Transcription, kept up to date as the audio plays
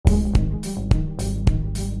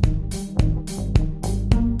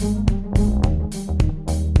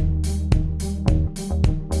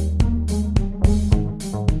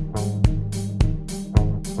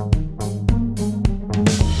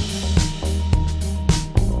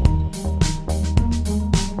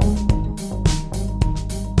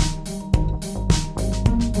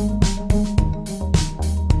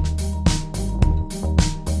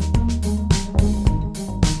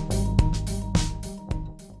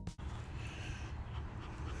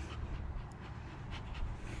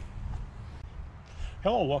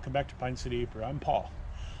Hello, welcome back to Pine City Apiary. I'm Paul.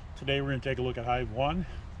 Today we're going to take a look at Hive One.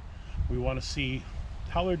 We want to see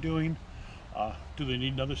how they're doing. Do they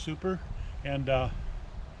need another super? And I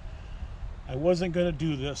wasn't going to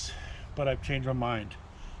do this, but I've changed my mind.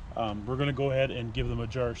 We're going to go ahead and give them a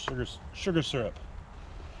jar of sugar syrup.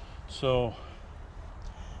 So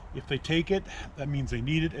if they take it, that means they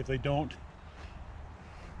need it. If they don't,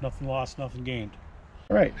 nothing lost, nothing gained.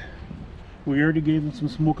 All right, we already gave them some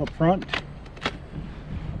smoke up front.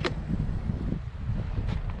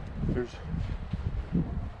 There's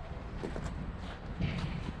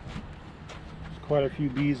quite a few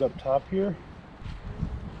bees up top here.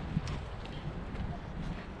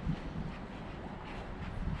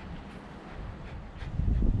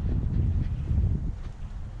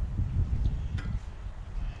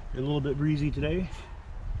 A little bit breezy today.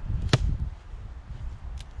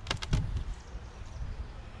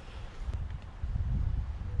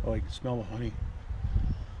 Oh, I can smell the honey.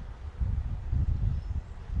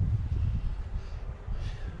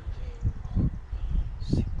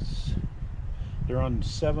 They're on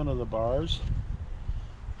 7 of the bars.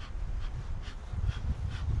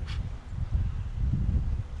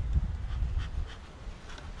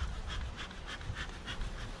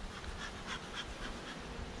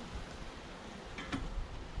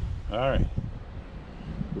 All right,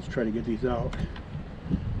 let's try to get these out.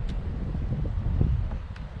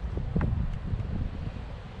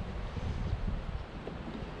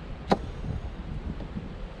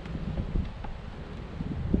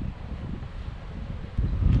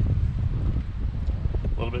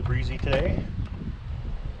 A little bit breezy today.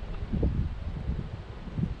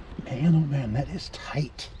 Man, oh man, that is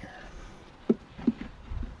tight.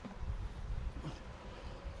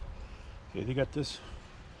 Okay, they got this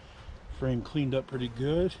frame cleaned up pretty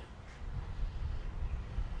good.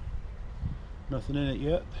 Nothing in it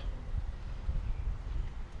yet.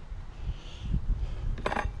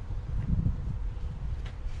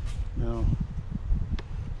 No.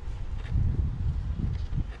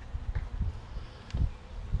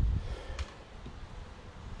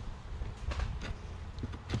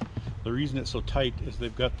 The reason it's so tight is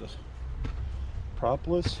they've got the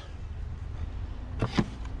propolis.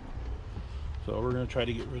 So we're going to try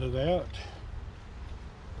to get rid of that.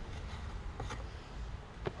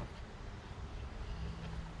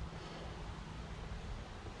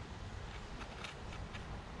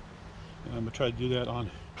 And I'm going to try to do that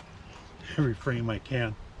on every frame I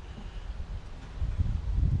can.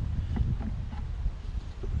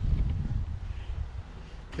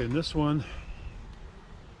 Okay, in this one,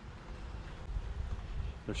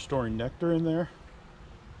 they're storing nectar in there.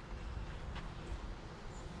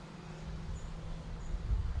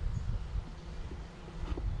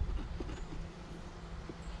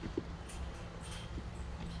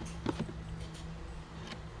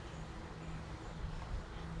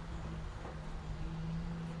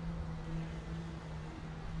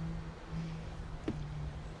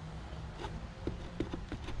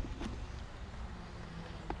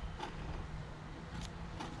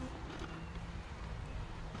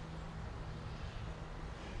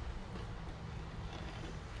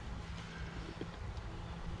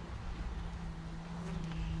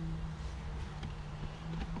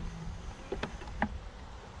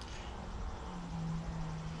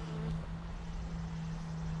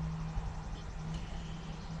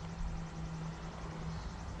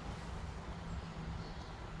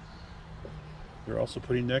 They're also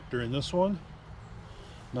putting nectar in this one.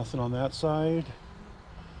 Nothing on that side,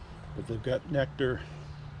 but they've got nectar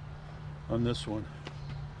on this one.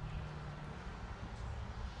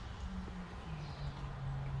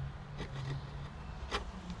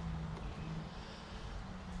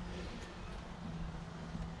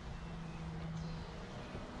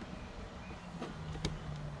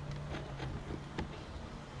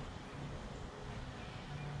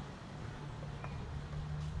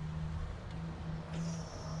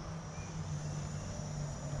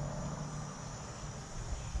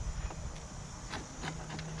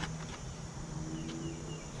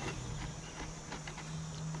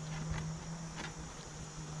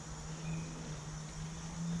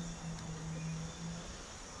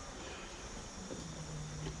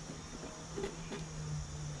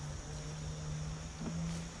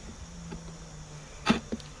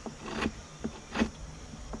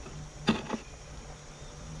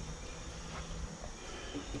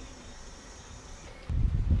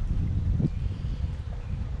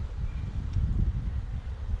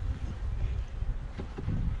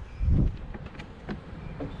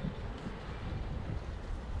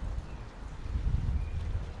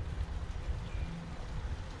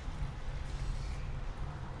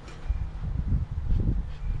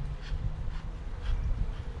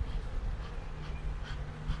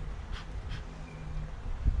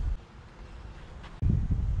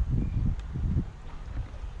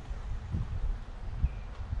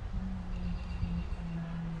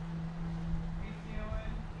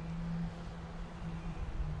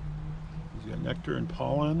 nectar and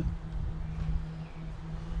pollen.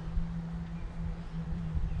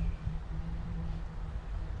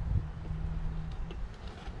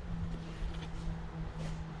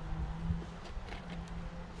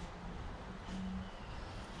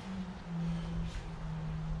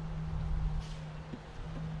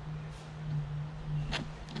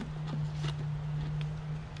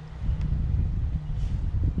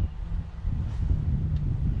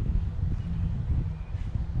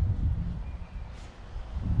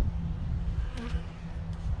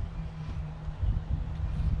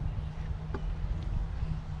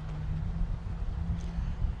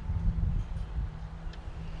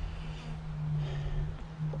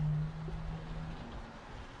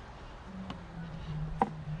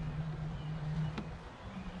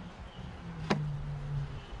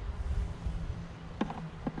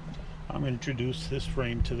 I'm going to introduce this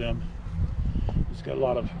frame to them. It's got a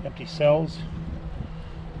lot of empty cells.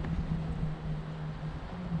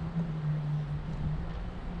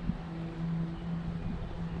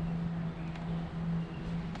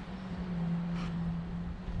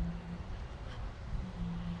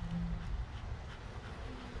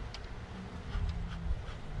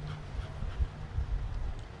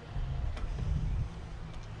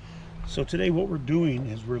 So today what we're doing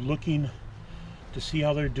is we're looking to see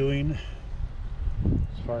how they're doing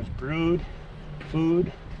as far as brood,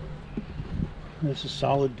 food. This is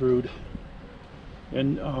solid brood,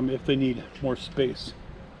 and if they need more space.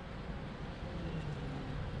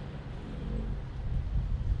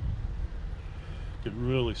 You can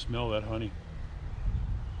really smell that honey.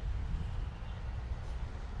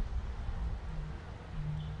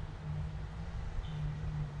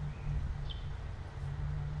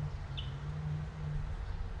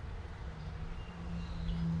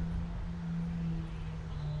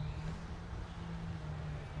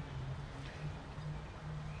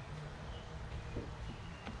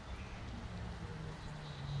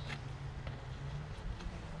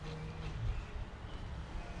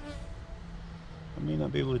 I may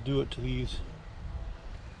not be able to do it to these.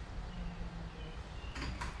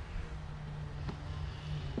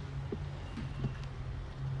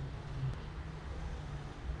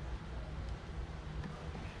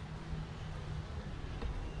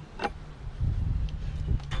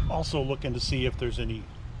 Also looking to see if there's any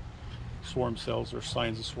swarm cells or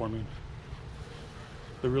signs of swarming.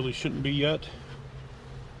 There really shouldn't be yet,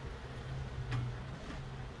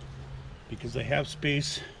 because they have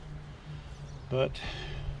space, but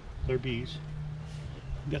they're bees.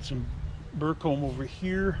 Got some burr comb over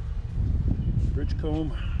here, bridge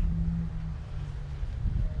comb,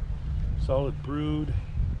 solid brood,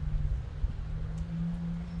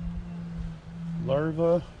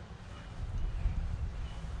 larva,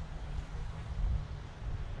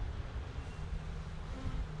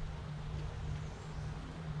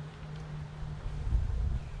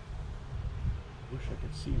 wish I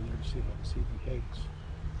could see in there to see if I can see the eggs.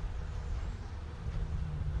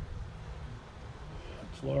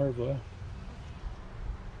 That's larva.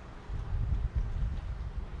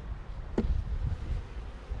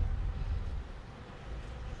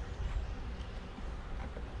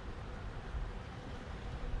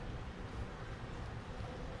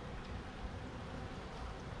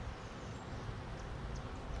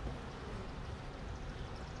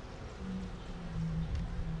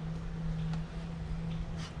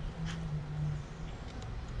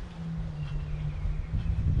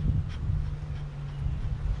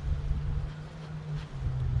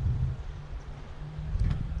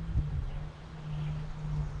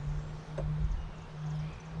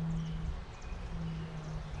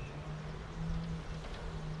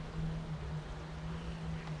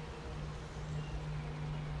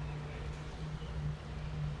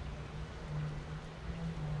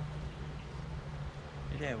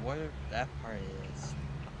 Yeah, whatever that part is.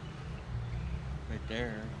 Right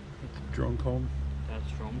there. That's a drone comb.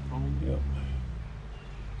 That's drone comb? Yep.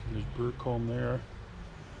 So there's burr comb there.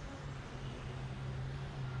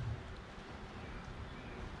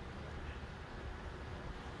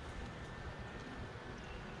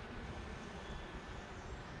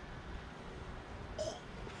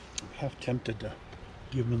 I'm half tempted to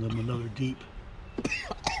give them another deep.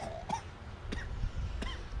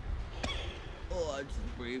 Oh, I'm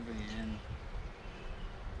just breathing in.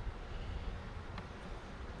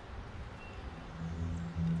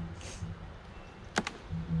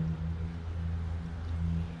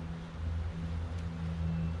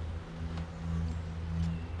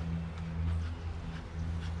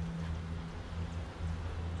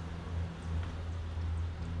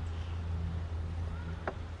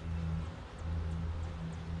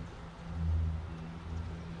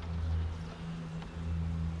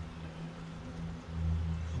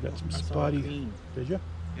 Got some I saw a spotty. queen. Did you?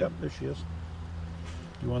 Yep, there she is.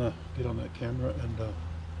 You want to get on that camera and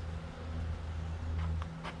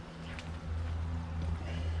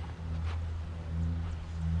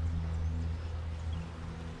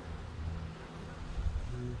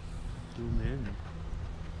zoom in.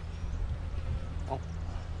 Oh,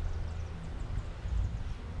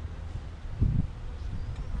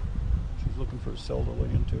 she's looking for a cell to lay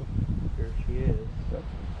into. there she is. Yep.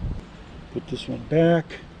 Put this one back.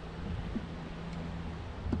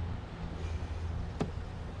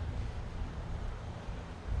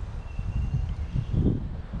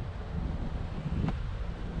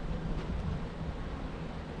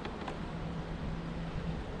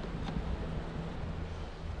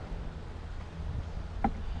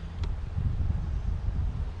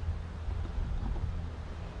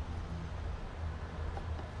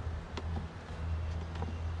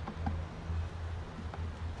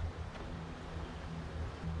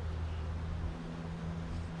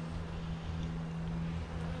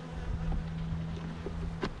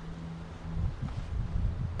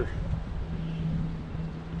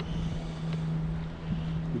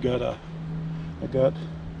 I got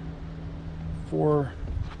 4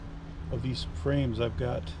 of these frames. I've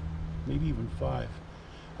got maybe even 5.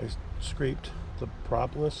 I scraped the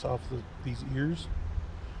propolis off these ears,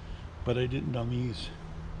 but I didn't on these.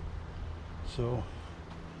 So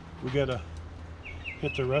we gotta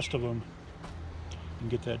hit the rest of them and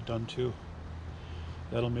get that done too.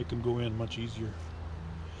 That'll make them go in much easier.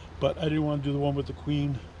 But I didn't want to do the one with the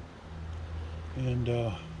queen, and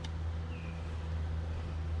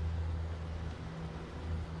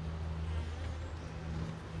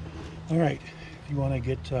all right, if you want to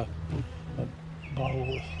get a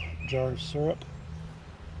bottle, jar of syrup.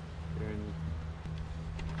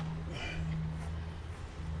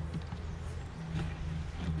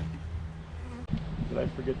 Did I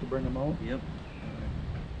forget to bring them out? Yep.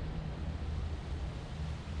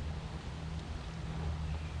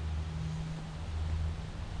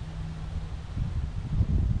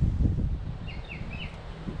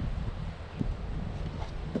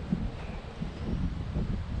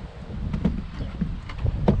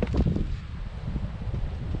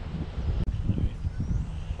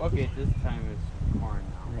 Okay, this time it's corn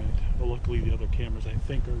now. Right. Well, luckily the other cameras I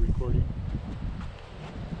think are recording.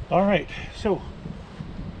 All right, so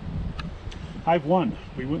Hive One.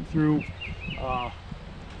 We went through.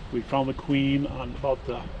 We found the queen on about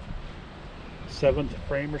the 7th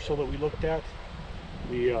frame or so that we looked at.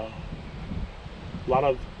 A lot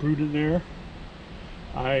of brood in there.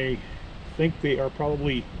 I think they are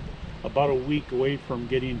probably about a week away from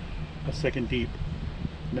getting a second deep.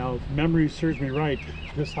 Now, if memory serves me right,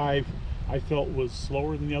 this hive I felt was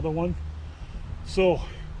slower than the other one. So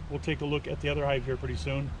we'll take a look at the other hive here pretty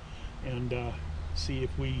soon and see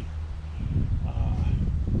if we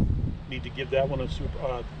need to give that one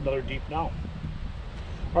another deep now.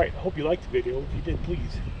 All right, I hope you liked the video. If you did,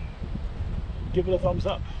 please give it a thumbs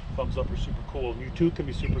up. Thumbs up are super cool. You too can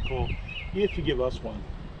be super cool if you give us one.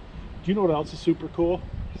 Do you know what else is super cool?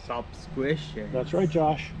 Subscription. That's right,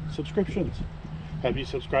 Josh. Subscriptions. Have you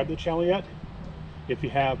subscribed to the channel yet? If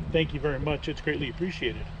you have, thank you very much. It's greatly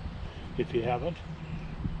appreciated. If you haven't,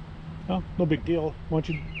 well, no big deal. Why don't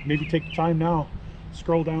you maybe take the time now,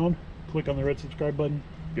 scroll down, click on the red subscribe button,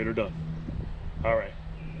 get her done. All right.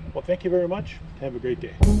 Well, thank you very much. Have a great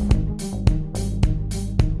day.